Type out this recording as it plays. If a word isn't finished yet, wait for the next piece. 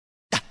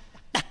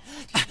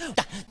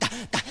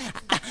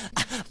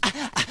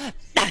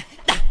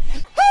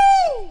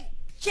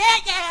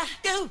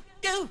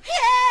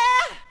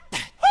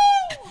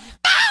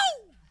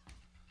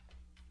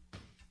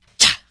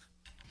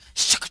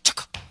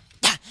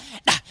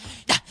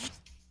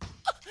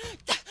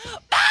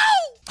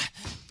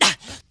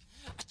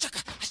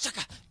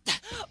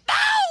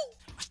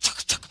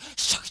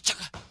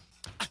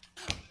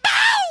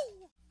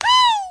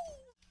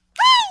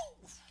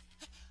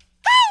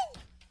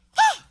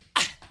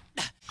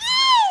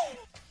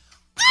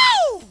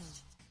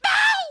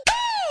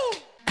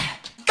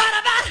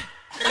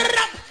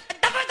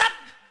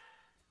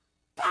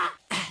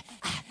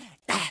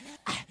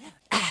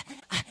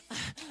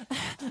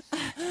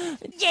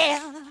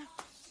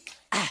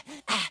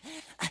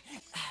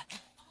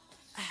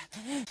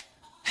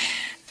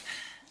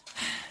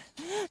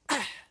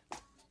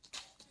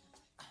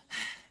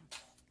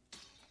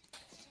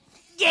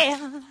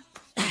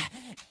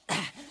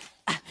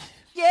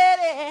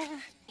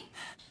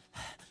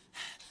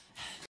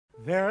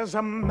There's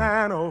a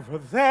man over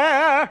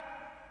there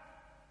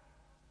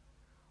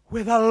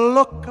with a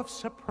look of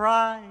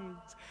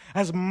surprise,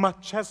 as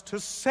much as to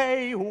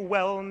say,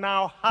 well,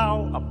 now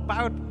how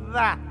about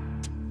that?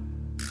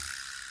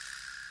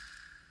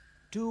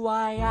 Do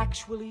I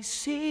actually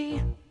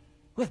see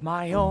with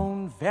my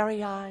own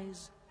very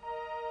eyes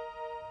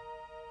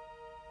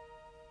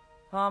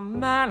a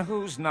man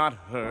who's not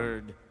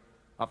heard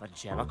of a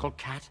jellicle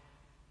cat?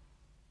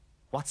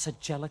 What's a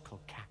jellicle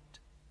cat?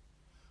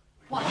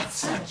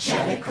 What's a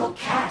jellicle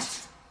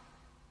cat?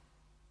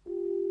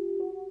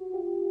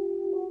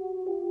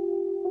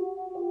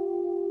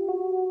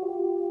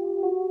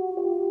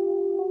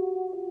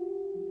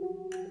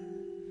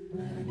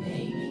 The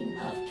naming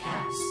of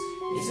cats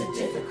is a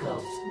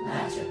difficult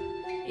matter.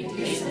 It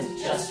isn't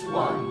just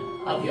one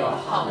of your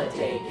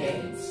holiday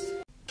games.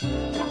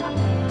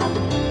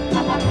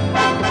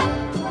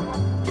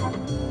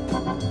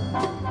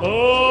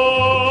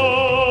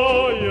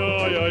 Oh,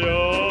 yeah, yeah,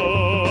 yeah.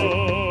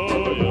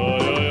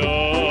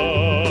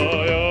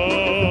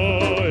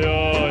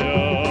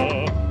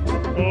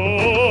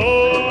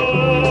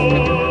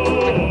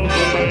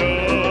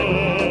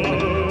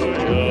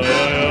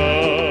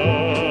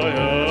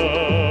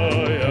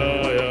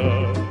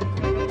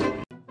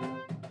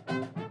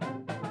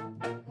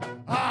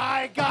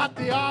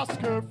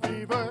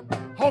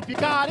 Hope you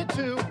got it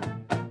too.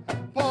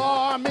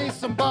 Pour me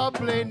some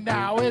bubbly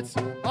now, it's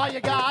all you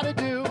gotta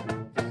do.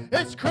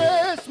 It's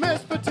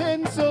Christmas for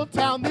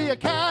Tinseltown, the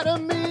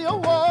Academy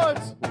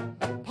Awards.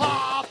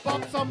 Pop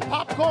up some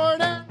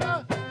popcorn and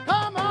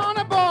come on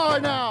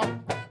aboard now.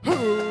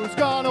 Who's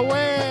gonna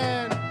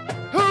win?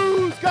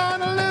 Who's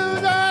gonna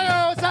lose?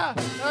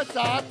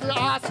 That's the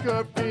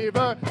Oscar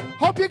fever.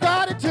 Hope you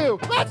got it too.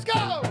 Let's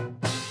go!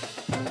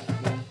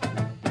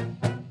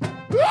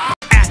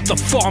 The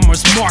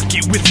farmer's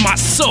market with my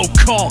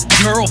so-called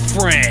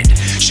girlfriend.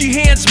 She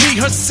hands me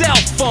her cell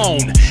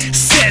phone,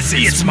 says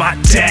it's my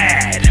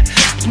dad.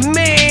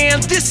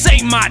 Man, this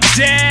ain't my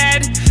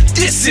dad,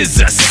 this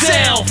is a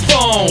cell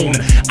phone.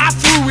 I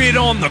threw it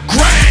on the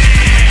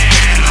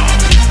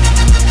ground.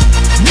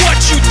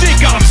 What, you think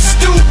I'm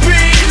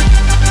stupid?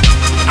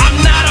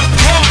 I'm not a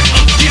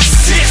part of your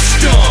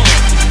system.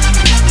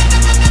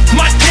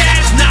 My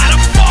dad's not a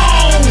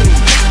phone.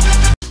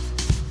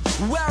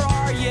 Where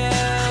are you?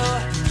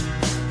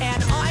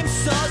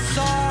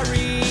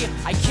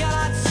 I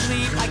cannot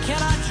sleep, I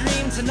cannot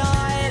dream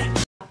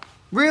tonight.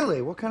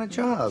 Really? What kind of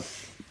job?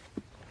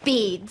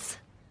 Beads.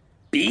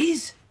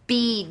 Bees?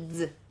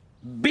 Beads.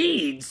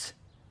 Beads?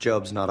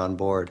 Job's not on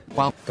board.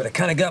 Well, but I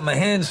kind of got my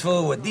hands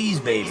full with these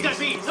babies. He's got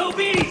bees! Oh,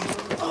 bees!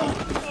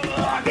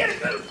 Get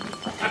it!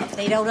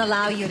 They don't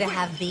allow you to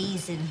have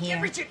bees in here.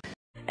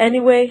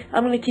 Anyway,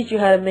 I'm going to teach you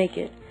how to make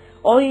it.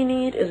 All you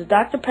need is a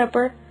Dr.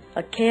 Pepper,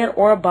 a can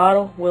or a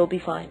bottle will be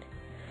fine.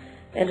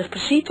 And just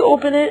proceed to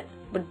open it,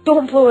 but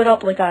don't blow it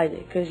up like I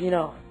did, because, you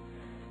know,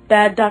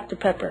 bad Dr.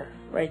 Pepper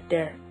right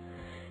there.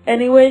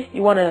 Anyway,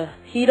 you want to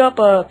heat up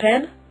a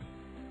pan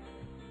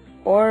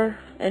or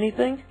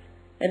anything,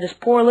 and just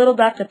pour a little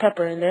Dr.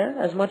 Pepper in there,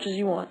 as much as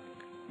you want.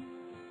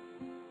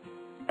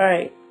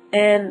 Alright,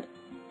 and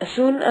as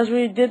soon as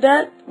we did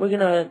that, we're going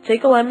to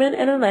take a lemon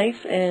and a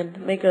knife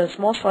and make a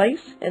small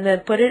slice, and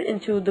then put it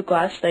into the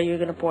glass that you're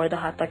going to pour the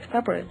hot Dr.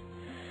 Pepper in.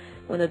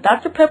 When the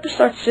Dr. Pepper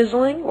starts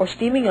sizzling or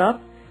steaming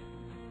up,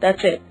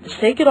 that's it. Just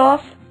take it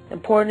off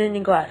and pour it in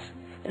your glass.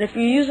 And if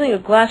you're using a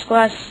glass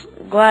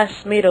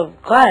made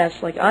of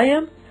glass, like I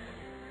am,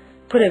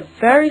 put it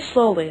very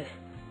slowly.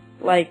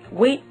 Like,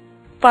 wait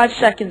 5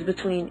 seconds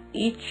between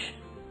each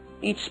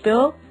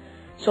spill,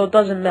 so it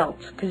doesn't melt.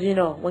 Because, you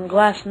know, when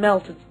glass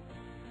melts, it's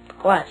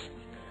glass.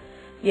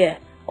 Yeah.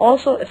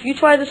 Also, if you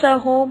try this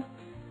at home,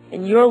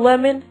 and your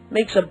lemon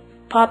makes a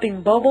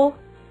popping bubble,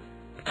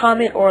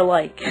 comment or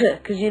like.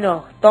 Because, you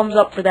know, thumbs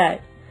up for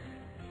that.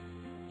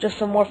 Just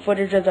some more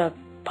footage of the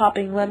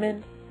popping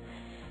lemon.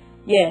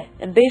 Yeah,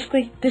 and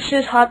basically, this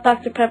is hot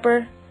Dr.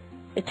 Pepper.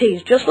 It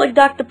tastes just like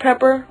Dr.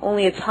 Pepper,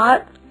 only it's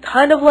hot,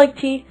 kind of like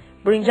tea,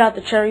 brings out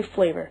the cherry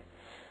flavor.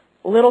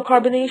 A little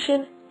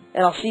carbonation,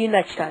 and I'll see you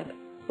next time.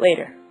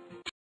 Later.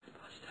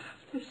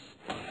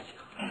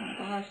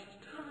 I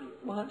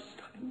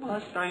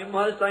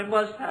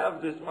must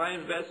have this. My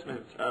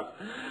investments have.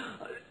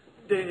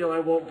 Daniel, I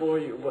won't bore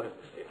you, but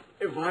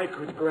if I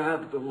could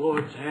grab the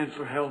Lord's hand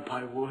for help,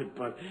 I would,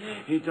 but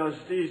He does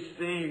these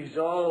things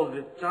all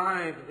the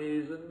time,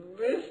 these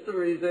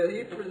mysteries that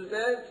He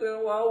presents,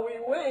 and while we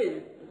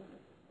wait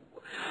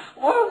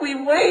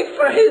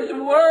for His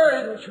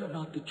word. You're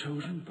not the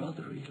chosen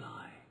brother,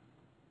 Eli.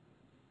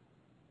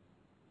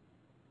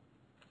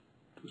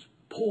 It was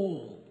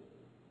Paul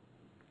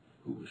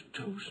who was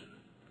chosen.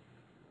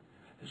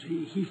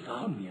 He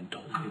found me and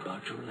told me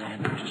about your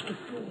land just a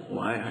fall.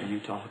 Why are you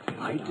talking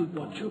about I did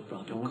what your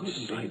brother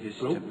couldn't. I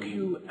broke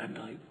you and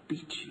I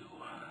beat you.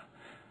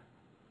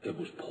 It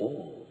was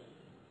Paul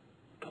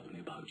told me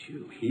about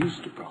you.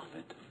 He's the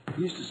prophet.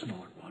 He's the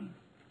smart one.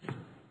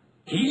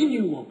 He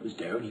knew what was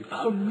there and he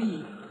found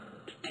me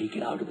to take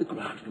it out of the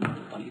ground. You know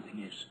what the funny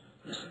thing is?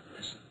 Listen.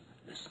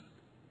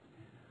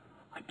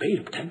 I paid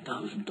him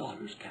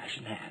 $10,000 cash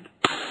in hand.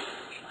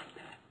 Just like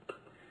that.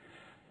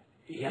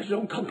 He has his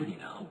own company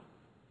now.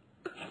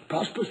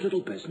 Prosperous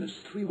little business,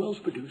 3 wells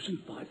producing,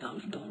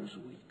 $5,000 a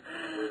week.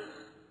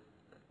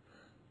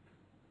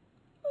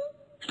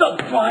 Stop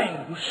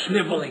crying, you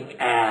sniveling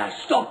ass.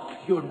 Stop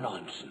your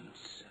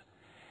nonsense.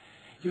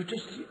 You're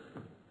just the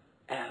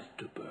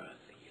afterbirth,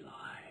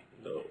 Eli.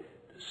 No.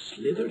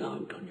 Slithered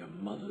out on your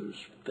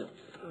mother's filth.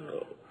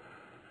 No.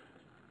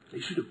 They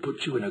should have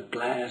put you in a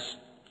glass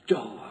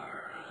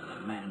jar on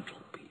the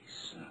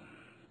mantelpiece.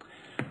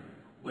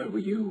 Where were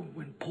you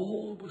when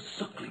Paul was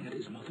suckling at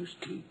his mother's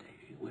teeth?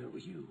 Where were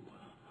you?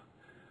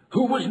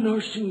 Who was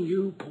nursing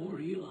you, poor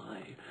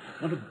Eli?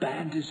 One of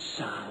Banda's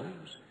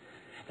sows?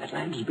 That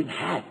land has been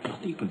had.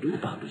 Nothing you can do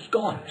about it. It's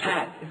gone. It's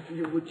had. If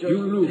you would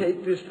just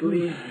take this,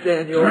 please,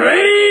 Daniel.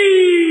 Drainage!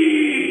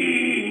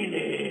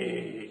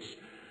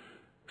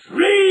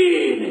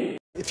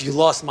 If you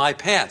lost my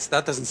pants,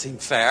 that doesn't seem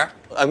fair.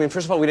 I mean,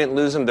 first of all, we didn't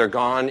lose them. They're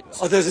gone.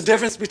 Oh, there's a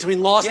difference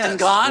between lost and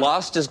gone?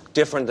 Lost is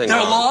different than they're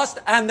gone. They're lost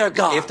and they're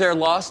gone. If they're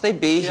lost, they'd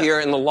be here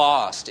in the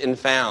lost and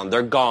found.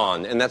 They're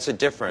gone, and that's a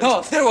difference. No,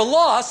 if they were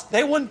lost,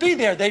 they wouldn't be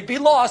there. They'd be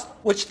lost,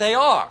 which they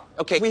are.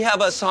 Okay, we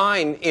have a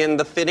sign in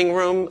the fitting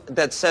room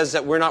that says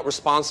that we're not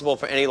responsible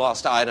for any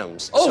lost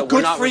items. Oh, so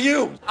good for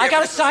you. I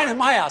got a sign in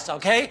my house,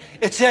 okay?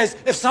 It says,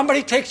 if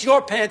somebody takes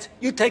your pants,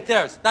 you take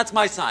theirs. That's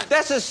my sign.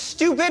 That's a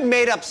stupid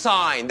made-up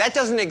sign. That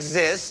doesn't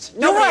exist.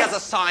 Nobody has a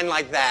sign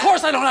like that. Of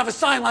course I don't have a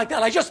sign like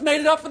that. I just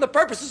made it up for the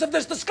purposes of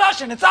this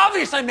discussion. It's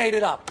obvious I made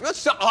it up. That's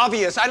so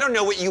obvious. I don't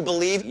know what you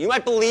believe. You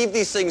might believe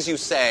these things you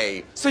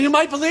say. So you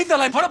might believe that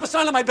I put up a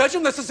sign in my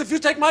bedroom that says, if you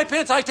take my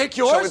pants, I take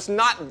yours? So it's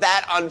not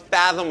that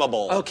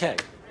unfathomable. Okay.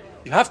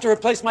 You have to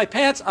replace my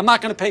pants. I'm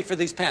not going to pay for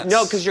these pants.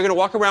 No, because you're going to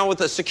walk around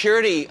with a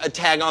security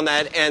tag on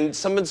that, and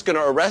someone's going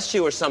to arrest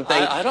you or something.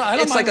 I don't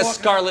it's like a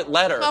scarlet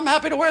letter. I'm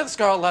happy to wear the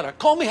scarlet letter.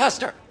 Call me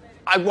Hester.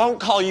 I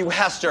won't call you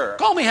Hester.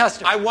 Call me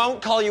Hester. I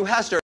won't call you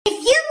Hester.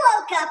 If you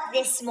woke up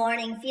this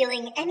morning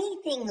feeling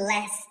anything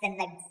less than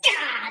the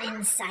God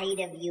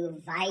inside of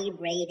you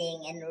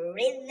vibrating and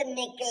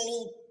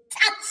rhythmically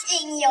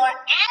touching your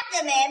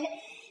abdomen,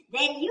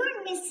 then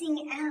you're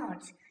missing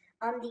out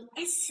on the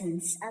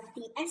essence of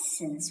the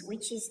essence,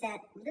 which is that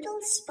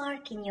little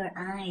spark in your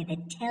eye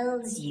that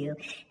tells you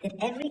that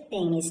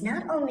everything is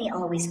not only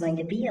always going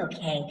to be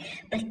okay,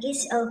 but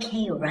is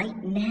okay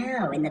right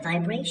now in the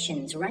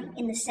vibrations, right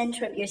in the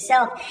center of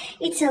yourself.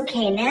 It's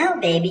okay now,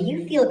 baby.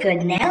 You feel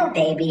good now,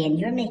 baby, and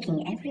you're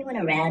making everyone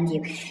around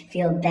you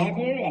feel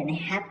better and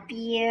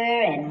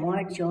happier and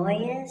more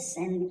joyous,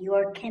 and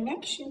your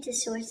connection to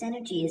source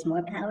energy is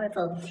more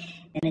powerful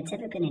than it's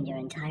ever been in your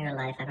entire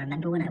life. I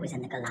remember when I was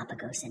in the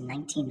Galapagos in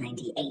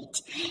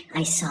 1998,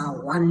 I saw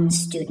one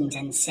student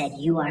and said,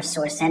 "You are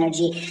source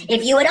energy.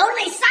 If you would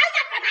only sign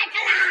up for my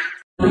class."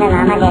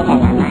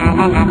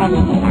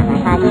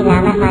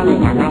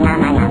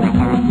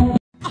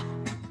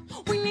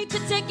 We need to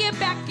take it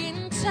back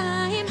in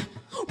time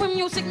when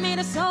music made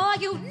us all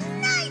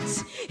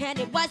unite, and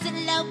it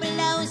wasn't low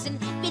blows and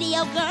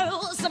video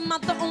girls. I'm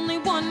not the only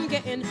one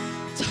getting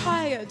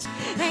tired.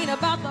 Ain't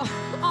about the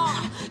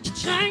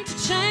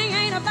cha-ching,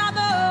 ain't about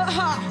the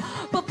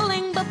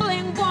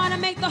bling, wanna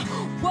make the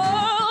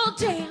world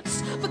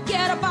dance.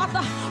 Forget about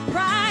the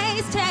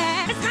price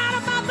tag. It's not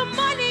about the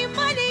money.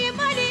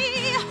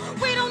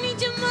 We don't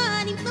need your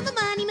money.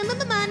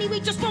 We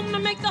just wanna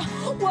make the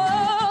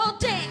world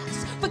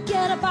dance.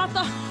 Forget about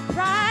the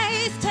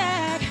price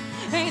tag.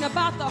 Ain't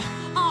about the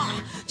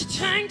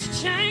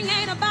cha-ching,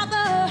 ain't about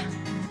the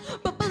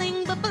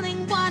bling,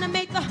 wanna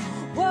make the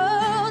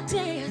world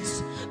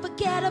dance.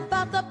 Forget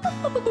about the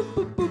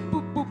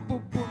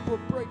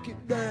break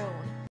it down.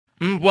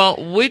 Well,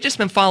 we've just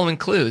been following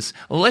clues.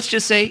 Let's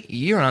just say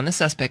you're on the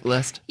suspect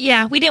list.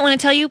 Yeah, we didn't want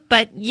to tell you,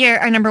 but you're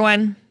our number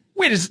one.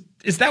 Wait, is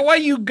that why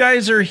you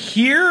guys are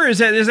here? Is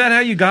that how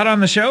you got on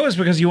the show? Is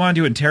because you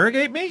wanted to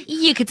interrogate me?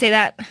 You could say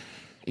that.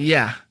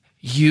 Yeah,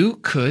 you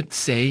could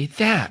say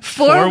that.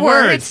 4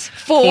 words.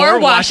 4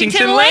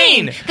 Washington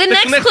Lane. The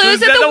next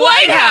clue's at the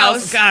White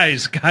House.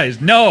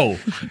 Guys, no.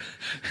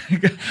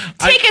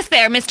 Take us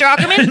there, Mr.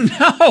 Ackerman.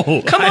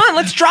 No. Come on,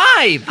 let's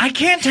drive. I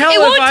can't tell it if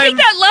won't take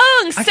that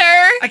long,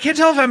 sir. I can't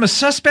tell if I'm a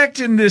suspect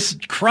in this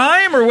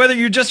crime or whether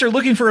you just are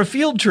looking for a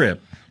field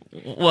trip.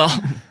 Well,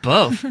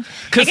 both.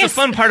 Because the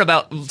fun part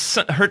about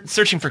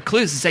searching for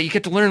clues is that you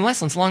get to learn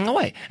lessons along the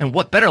way. And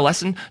what better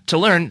lesson to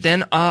learn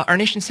than our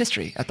nation's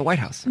history at the White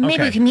House?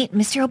 Maybe we can meet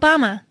Mr.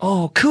 Obama.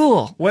 Oh,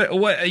 cool.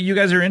 What you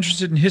guys are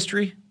interested in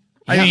history?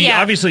 I mean,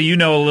 obviously you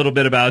know a little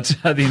bit about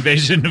the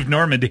invasion of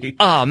Normandy.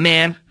 Oh,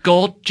 man.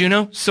 Gold,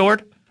 Juno,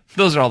 sword.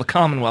 Those are all the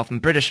Commonwealth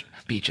and British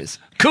beaches.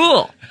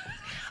 Cool.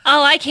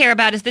 All I care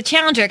about is the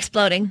Challenger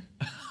exploding.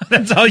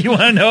 That's all you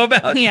want to know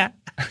about? Yeah.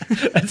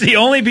 That's the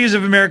only piece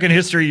of American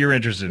history you're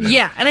interested in.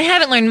 Yeah, and I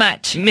haven't learned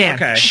much.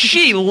 Man,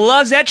 she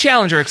loves that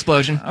Challenger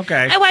explosion.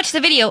 Okay. I watched the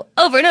video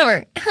over and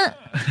over.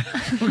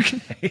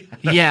 Okay.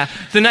 Yeah,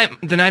 the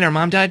night our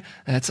mom died,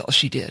 that's all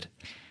she did.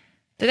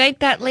 The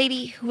night that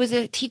lady who was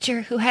a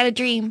teacher who had a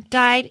dream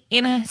died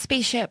in a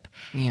spaceship,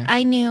 yeah.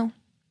 I knew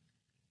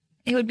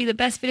It would be the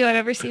best video I've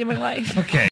ever seen in my life. Okay.